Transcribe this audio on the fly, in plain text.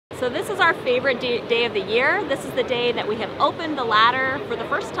So this is our favorite day of the year. This is the day that we have opened the ladder for the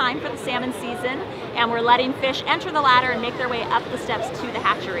first time for the salmon season, and we're letting fish enter the ladder and make their way up the steps to the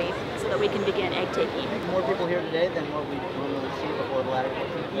hatchery so that we can begin egg taking. More people here today than what we normally see before the ladder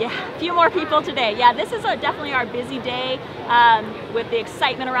opens? Yeah, a few more people today. Yeah, this is definitely our busy day with the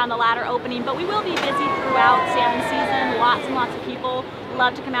excitement around the ladder opening, but we will be busy throughout salmon season. Lots and lots of people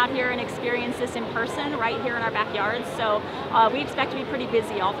love to come out here and experience this in person right here in our backyards, so we expect to be pretty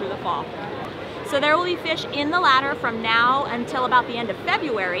busy all through the fall. So there will be fish in the ladder from now until about the end of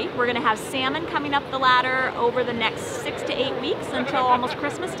February. We're going to have salmon coming up the ladder over the next 6 to 8 weeks until almost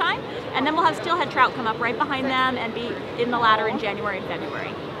Christmas time, and then we'll have steelhead trout come up right behind them and be in the ladder in January and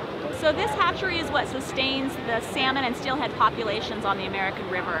February. So this hatchery is what sustains the salmon and steelhead populations on the American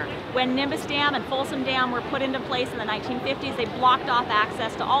River. When Nimbus Dam and Folsom Dam were put into place in the 1950s, they blocked off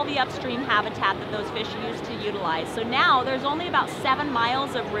access to all the upstream habitat that those fish used to utilize. So now there's only about 7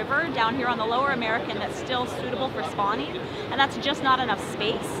 miles of river down here on the lower American that's still suitable for spawning, and that's just not enough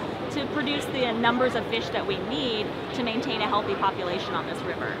space to produce the numbers of fish that we need to maintain a healthy population on this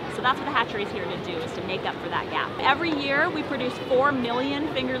river. So that's what the hatchery is here to do, is to make up for that gap. Every year we produce 4 million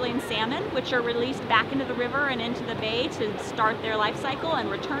fingerling salmon, which are released back into the river and into the bay to start their life cycle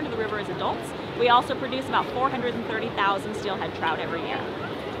and return to the river as adults. We also produce about 430,000 steelhead trout every year.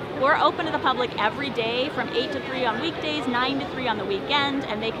 We're open to the public every day from 8 to 3 on weekdays, 9 to 3 on the weekend,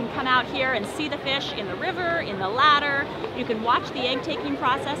 and they can come out here and see the fish in the river, in the ladder. You can watch the egg taking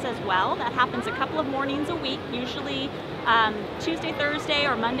process as well. That happens a couple of mornings a week, usually Tuesday, Thursday,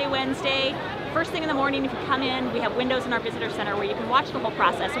 or Monday, Wednesday. First thing in the morning, if you come in, we have windows in our visitor center where you can watch the whole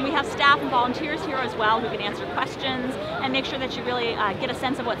process. And we have staff and volunteers here as well who can answer questions and make sure that you really get a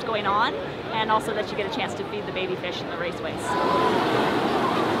sense of what's going on, and also that you get a chance to feed the baby fish in the raceways.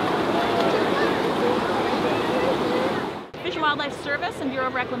 Fish and Wildlife Service and Bureau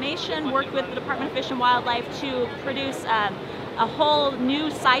of Reclamation worked with the Department of Fish and Wildlife to produce a whole new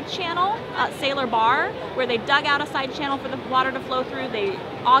side channel, Sailor Bar, where they dug out a side channel for the water to flow through. They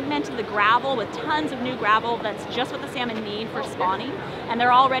augmented the gravel with tons of new gravel. That's just what the salmon need for spawning, and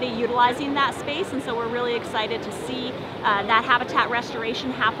they're already utilizing that space, and so we're really excited to see that habitat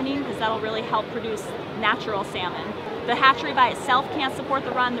restoration happening, because that'll really help produce natural salmon. The hatchery by itself can't support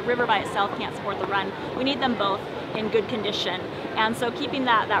the run, the river by itself can't support the run. We need them both in good condition, and so keeping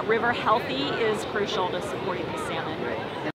that river healthy is crucial to supporting these salmon.